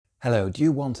Hello, do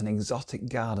you want an exotic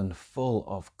garden full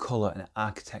of colour and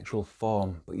architectural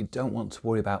form, but you don't want to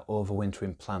worry about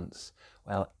overwintering plants?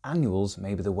 Well, annuals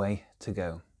may be the way to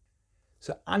go.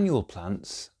 So annual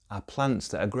plants are plants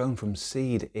that are grown from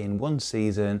seed in one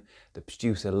season, that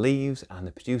produce their leaves and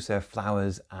they produce their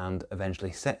flowers and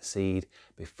eventually set seed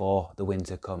before the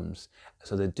winter comes.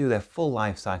 So they do their full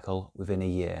life cycle within a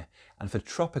year. And for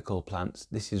tropical plants,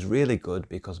 this is really good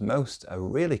because most are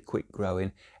really quick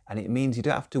growing, and it means you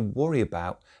don't have to worry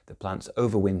about the plants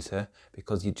overwinter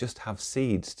because you just have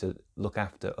seeds to look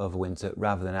after overwinter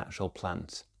rather than actual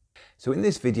plants. So in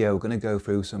this video, we're going to go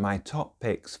through some of my top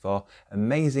picks for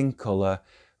amazing colour,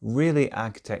 really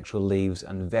architectural leaves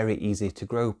and very easy to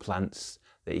grow plants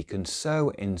that you can sow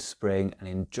in spring and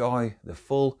enjoy the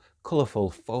full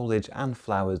colourful foliage and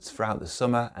flowers throughout the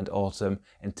summer and autumn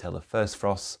until the first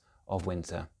frosts of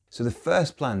winter. So the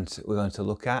first plant we're going to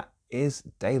look at is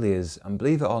dahlias, and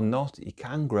believe it or not, you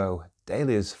can grow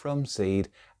dahlias from seed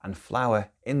and flower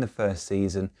in the first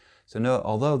season. So no,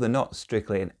 although they're not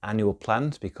strictly an annual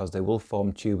plant because they will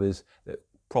form tubers that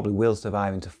probably will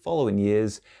survive into following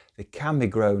years, they can be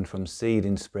grown from seed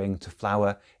in spring to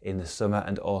flower in the summer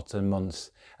and autumn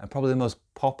months. And probably the most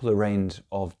popular range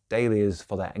of dahlias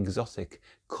for their exotic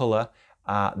colour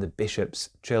are the Bishop's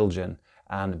Children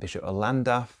and Bishop of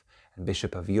Llandaff and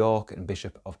Bishop of York and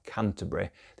Bishop of Canterbury.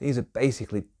 These are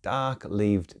basically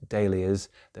dark-leaved dahlias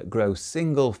that grow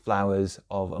single flowers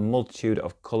of a multitude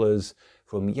of colours,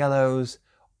 from yellows,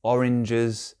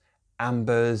 oranges,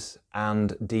 ambers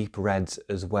and deep reds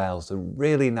as well. So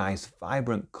really nice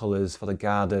vibrant colours for the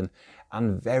garden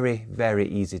and very, very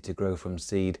easy to grow from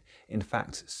seed. In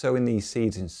fact, sowing these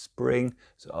seeds in spring,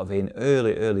 sort of in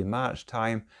early March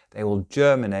time, they will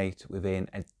germinate within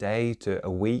a day to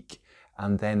a week,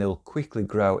 and then they'll quickly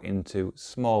grow into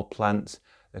small plants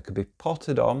that could be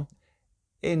potted on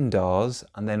indoors,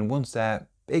 and then once they're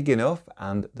big enough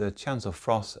and the chance of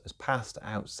frost has passed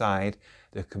outside,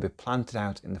 they could be planted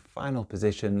out in the final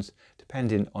positions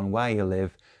depending on where you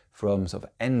live from sort of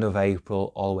end of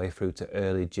April all the way through to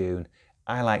early June.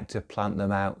 I like to plant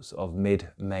them out sort of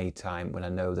mid-May time when I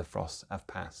know the frosts have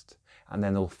passed, and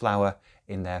then they'll flower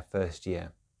in their first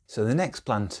year. So the next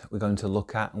plant we're going to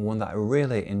look at, and one that I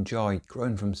really enjoy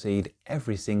growing from seed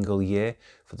every single year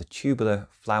for the tubular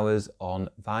flowers on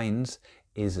vines,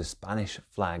 is the Spanish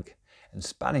flag. And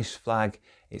Spanish flag,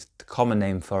 it's the common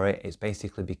name for it. It's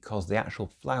basically because the actual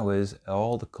flowers are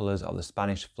all the colours of the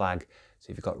Spanish flag. So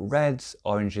you've got reds,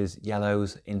 oranges,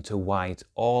 yellows into white,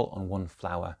 all on one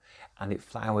flower. And it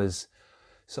flowers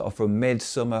sort of from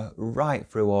midsummer right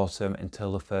through autumn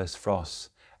until the first frosts.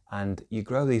 And you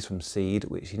grow these from seed,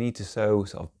 which you need to sow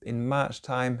sort of in March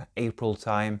time, April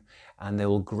time, and they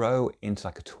will grow into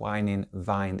like a twining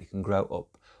vine that can grow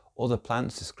up other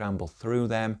plants to scramble through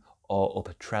them, or up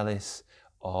a trellis,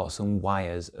 or some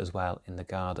wires as well in the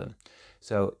garden.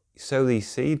 So sow these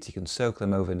seeds, you can soak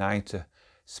them overnight to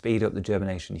speed up the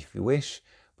germination if you wish,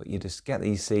 but you just get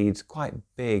these seeds, quite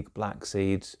big black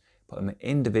seeds, put them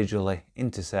individually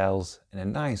into cells in a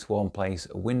nice warm place,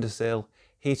 a windowsill,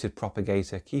 heated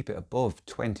propagator, keep it above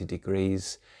 20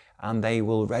 degrees, and they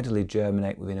will readily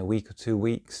germinate within a week or 2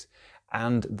 weeks,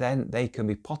 and then they can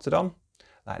be potted on,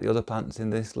 like the other plants in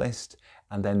this list,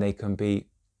 and then they can be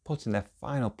put in their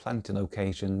final planting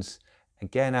locations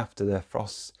again after the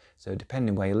frosts. So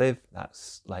depending where you live,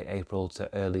 that's like April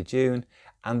to early June,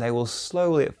 and they will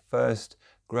slowly at first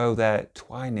grow their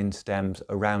twining stems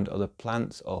around other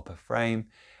plants or up a frame,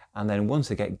 and then once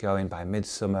they get going by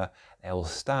midsummer, they will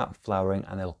start flowering,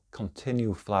 and they'll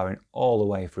continue flowering all the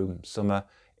way through summer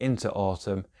into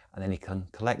autumn, and then you can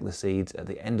collect the seeds at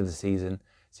the end of the season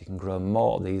so you can grow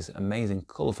more of these amazing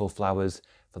colourful flowers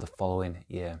for the following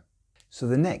year. So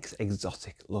the next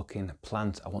exotic looking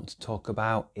plant I want to talk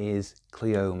about is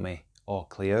cleome, or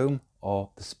cleome, or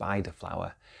the spider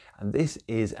flower. And this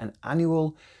is an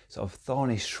annual sort of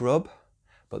thorny shrub,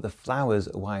 but the flowers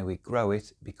are why we grow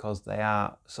it, because they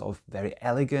are sort of very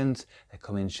elegant. They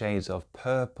come in shades of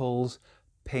purples,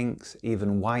 pinks,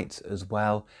 even whites as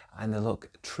well, and they look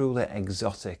truly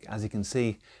exotic. As you can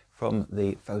see from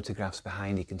the photographs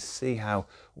behind, you can see how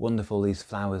wonderful these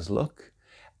flowers look.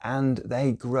 And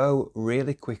they grow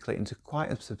really quickly into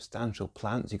quite a substantial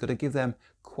plant. You've got to give them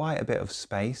quite a bit of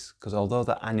space, because although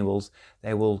they're annuals,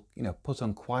 they will, put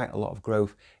on quite a lot of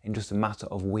growth in just a matter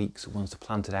of weeks once they're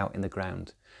planted out in the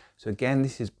ground. So again,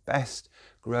 this is best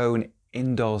grown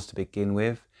indoors to begin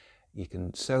with. You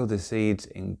can sow the seeds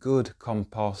in good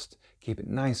compost, keep it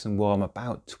nice and warm,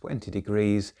 about 20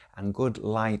 degrees, and good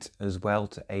light as well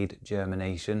to aid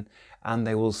germination. And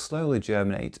they will slowly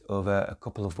germinate over a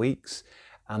couple of weeks.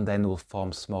 and then will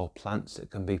form small plants that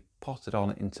can be potted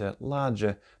on into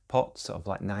larger pots, sort of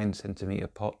like 9 centimetre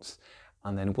pots.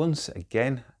 And then once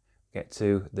again get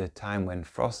to the time when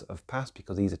frosts have passed,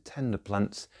 because these are tender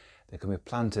plants, they can be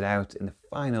planted out in the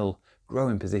final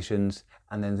growing positions,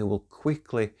 and then they will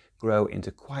quickly grow into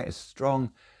quite a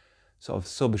strong sort of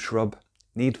sub-shrub.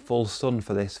 Need full sun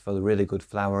for this, for the really good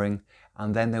flowering,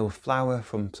 and then they will flower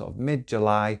from sort of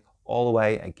mid-July all the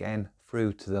way again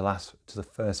through to the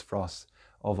first frost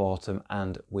of autumn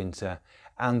and winter.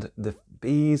 And the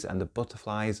bees and the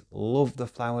butterflies love the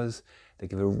flowers. They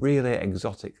give a really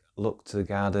exotic look to the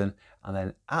garden, and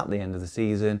then at the end of the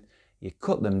season you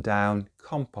cut them down,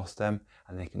 compost them,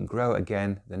 and they can grow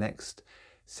again the next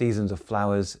seasons of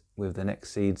flowers with the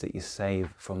next seeds that you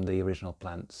save from the original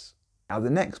plants. Now the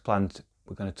next plant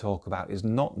we're going to talk about is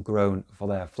not grown for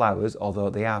their flowers, although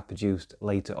they are produced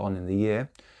later on in the year,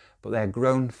 but they're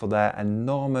grown for their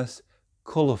enormous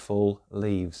colourful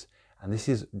leaves, and this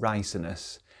is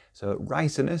ricinus. So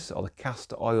ricinus, or the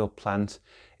castor oil plant,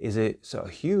 is a sort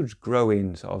of huge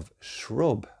growing sort of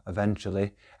shrub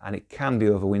eventually, and it can be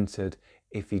overwintered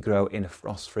if you grow in a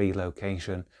frost-free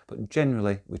location, but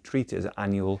generally we treat it as an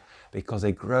annual because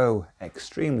they grow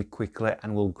extremely quickly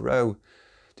and will grow,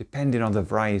 depending on the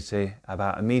variety,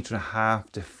 about 1.5 meters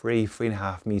to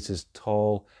 3.5 meters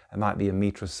tall, and might be 1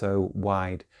 meter or so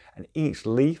wide. And each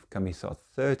leaf can be sort of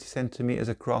 30 centimeters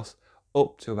across,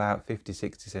 up to about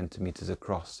 50-60 centimeters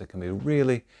across. So it can be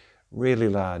really, really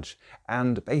large.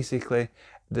 And basically,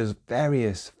 there's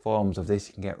various forms of this.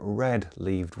 You can get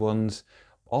red-leaved ones,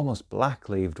 almost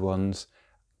black-leaved ones,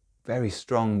 very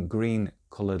strong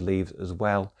green-coloured leaves as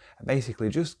well. And basically,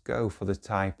 just go for the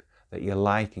type that you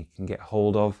like and can get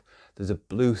hold of. There's a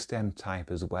blue stem type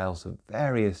as well, so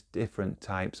various different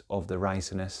types of the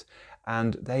ricinus,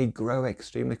 and they grow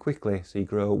extremely quickly. So you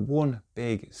grow one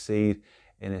big seed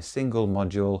in a single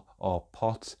module or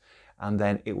pot, and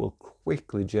then it will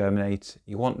quickly germinate.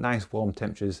 You want nice warm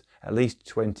temperatures, at least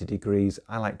 20 degrees.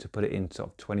 I like to put it in sort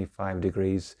of 25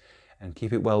 degrees and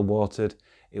keep it well watered.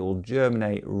 It will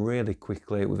germinate really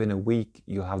quickly. Within a week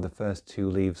you'll have the first 2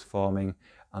 leaves forming,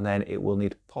 and then it will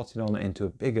need potting on into a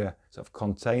bigger sort of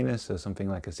container, so something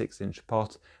like a 6-inch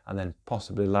pot, and then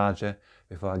possibly larger,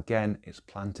 before again it's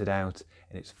planted out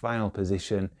in its final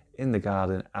position in the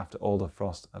garden after all the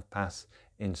frost have passed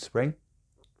in spring.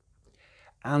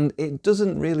 And it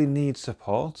doesn't really need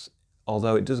support,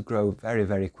 although it does grow very,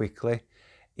 very quickly.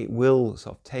 It will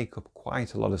sort of take up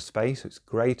quite a lot of space, so it's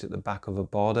great at the back of a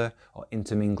border or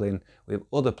intermingling with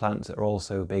other plants that are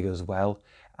also big as well.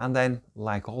 And then,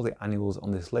 like all the annuals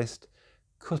on this list,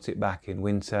 cut it back in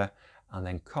winter and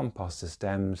then compost the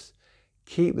stems.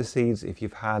 Keep the seeds if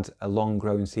you've had a long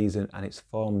growing season and it's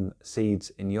formed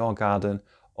seeds in your garden,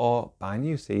 or buy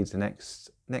new seeds the next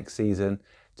season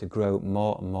to grow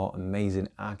more and more amazing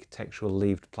architectural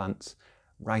leaved plants.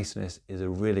 Ricinus is a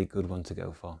really good one to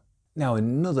go for. Now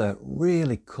another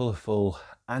really colourful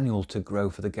annual to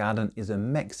grow for the garden is a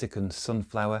Mexican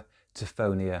sunflower,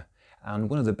 Tiphonia.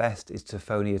 And one of the best is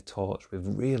Tiphonia torch,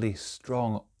 with really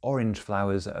strong orange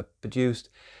flowers that are produced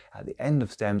at the end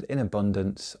of stems in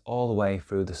abundance all the way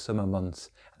through the summer months.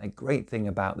 And a great thing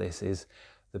about this is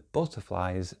the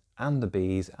butterflies and the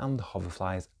bees and the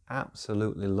hoverflies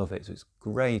absolutely love it. So it's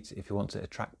great if you want to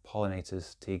attract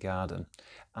pollinators to your garden.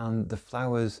 And the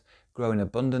flowers grow in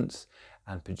abundance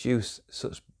and produce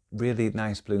such really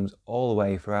nice blooms all the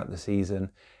way throughout the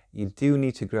season. You do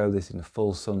need to grow this in the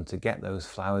full sun to get those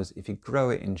flowers. If you grow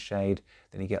it in shade,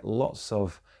 then you get lots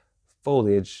of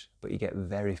foliage, but you get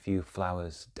very few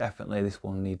flowers. Definitely this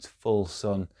one needs full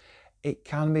sun. It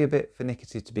can be a bit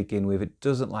finicky to begin with. It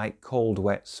doesn't like cold,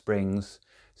 wet springs.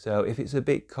 So if it's a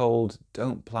bit cold,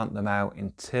 don't plant them out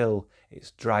until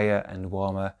it's drier and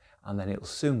warmer, and then it'll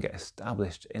soon get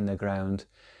established in the ground,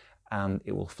 and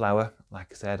it will flower, like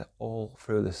I said, all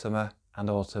through the summer and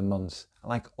autumn months.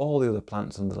 Like all the other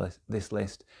plants on this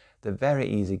list, they're very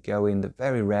easy going, they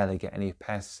very rarely get any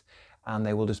pests, and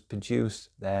they will just produce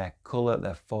their colour,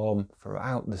 their form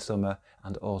throughout the summer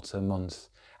and autumn months.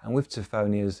 And with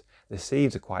Tiphonias, the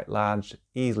seeds are quite large,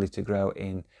 easily to grow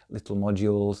in little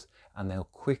modules, and they'll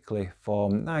quickly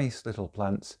form nice little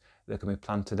plants that can be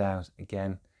planted out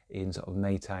again in sort of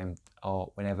May time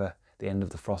or whenever the end of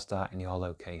the frost are in your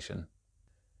location.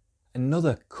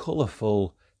 Another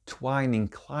colourful twining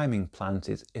climbing plant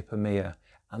is Ipomoea,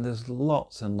 and there's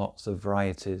lots and lots of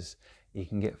varieties. You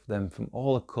can get them from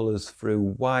all the colours through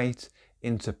white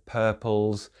into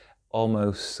purples,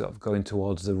 almost sort of going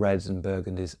towards the reds and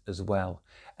burgundies as well.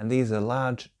 And these are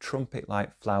large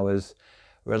trumpet-like flowers,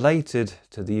 related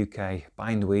to the UK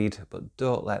bindweed, but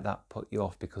don't let that put you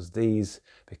off, because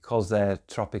because they're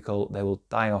tropical, they will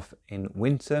die off in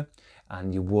winter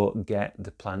and you won't get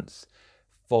the plants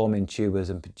forming tubers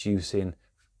and producing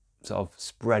sort of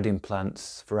spreading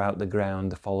plants throughout the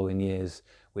ground the following years,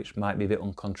 which might be a bit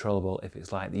uncontrollable if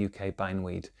it's like the UK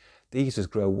bindweed. These just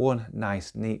grow one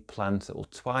nice neat plant that will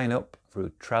twine up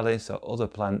through trellis or other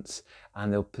plants,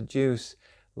 and they'll produce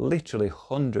literally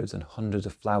hundreds and hundreds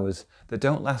of flowers. They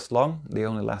don't last long, they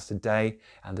only last a day,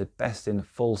 and they're best in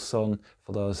full sun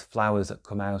for those flowers that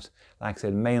come out. Like I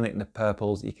said, mainly in the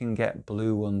purples. You can get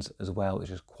blue ones as well,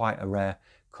 which is quite a rare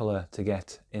colour to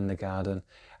get in the garden.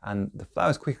 And the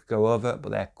flowers quickly go over,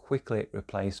 but they're quickly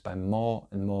replaced by more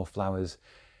and more flowers.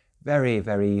 Very,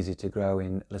 very easy to grow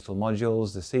in little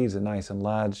modules. The seeds are nice and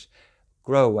large,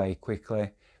 grow away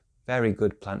quickly. Very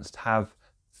good plants to have,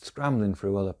 scrambling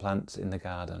through other plants in the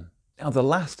garden. Now, the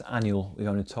last annual we're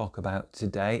going to talk about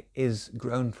today is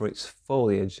grown for its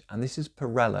foliage, and this is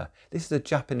Perella. This is a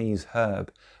Japanese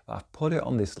herb, but I've put it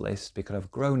on this list because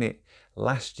I've grown it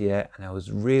last year and I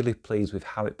was really pleased with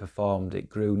how it performed. It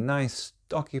grew nice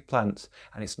stocky plants,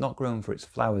 and it's not grown for its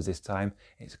flowers this time,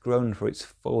 it's grown for its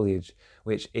foliage,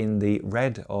 which in the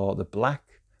red or the black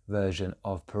version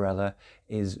of Perella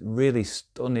is really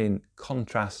stunning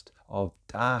contrast of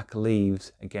dark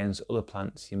leaves against other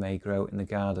plants you may grow in the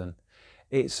garden.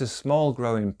 It's a small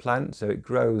growing plant, so it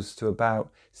grows to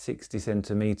about 60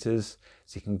 centimeters,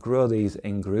 so you can grow these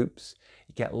in groups.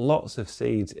 You get lots of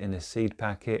seeds in a seed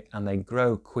packet, and they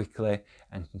grow quickly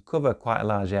and can cover quite a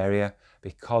large area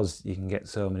because you can get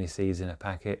so many seeds in a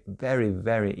packet. Very,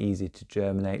 very easy to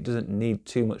germinate. Doesn't need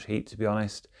too much heat, to be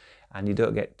honest, and you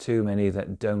don't get too many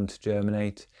that don't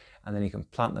germinate. And then you can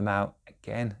plant them out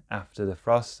again after the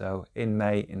frost, so in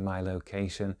May in my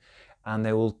location, and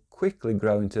they will quickly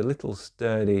grow into little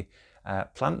sturdy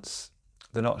plants.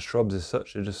 They're not shrubs as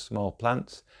such, they're just small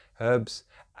plants, herbs,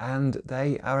 and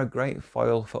they are a great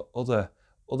foil for other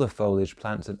foliage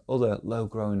plants and other low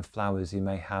growing flowers you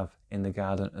may have in the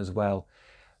garden as well.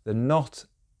 They're not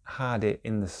hardy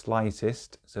in the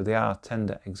slightest, so they are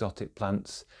tender exotic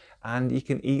plants, and you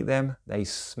can eat them. They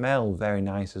smell very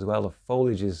nice as well. The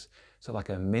foliage is sort of like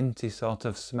a minty sort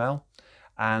of smell,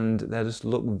 and they just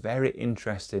look very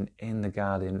interesting in the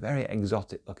garden, very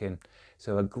exotic looking.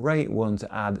 So a great one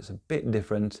to add that's a bit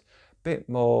different, bit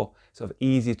more sort of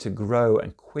easy to grow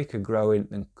and quicker growing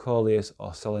than Coleus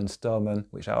or Solenstormum,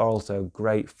 which are also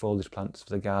great foliage plants for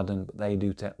the garden, but they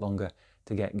do take longer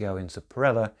to get going. So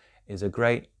Perella is a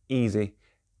great, easy,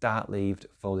 dark-leaved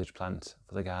foliage plant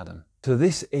for the garden. So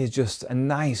this is just a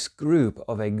nice group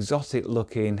of exotic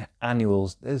looking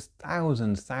annuals. There's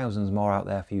thousands more out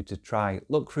there for you to try.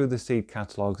 Look through the seed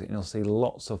catalogues and you'll see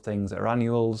lots of things that are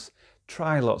annuals.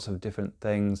 Try lots of different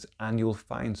things and you'll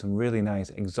find some really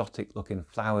nice exotic looking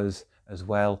flowers as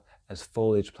well as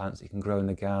foliage plants that you can grow in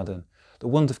the garden. The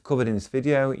ones I've covered in this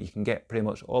video, you can get pretty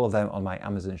much all of them on my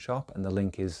Amazon shop, and the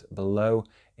link is below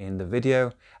in the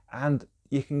video. And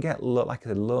you can get, like I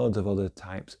said, loads of other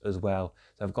types as well.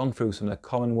 So I've gone through some of the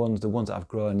common ones, the ones that I've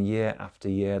grown year after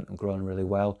year and grown really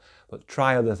well, but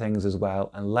try other things as well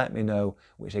and let me know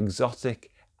which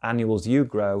exotic annuals you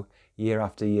grow year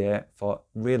after year for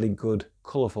really good,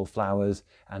 colourful flowers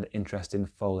and interesting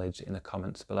foliage in the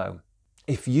comments below.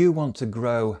 If you want to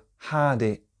grow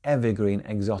hardy, evergreen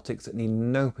exotics that need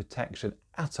no protection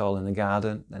at all in the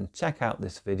garden, then check out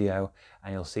this video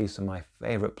and you'll see some of my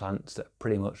favourite plants that are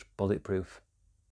pretty much bulletproof.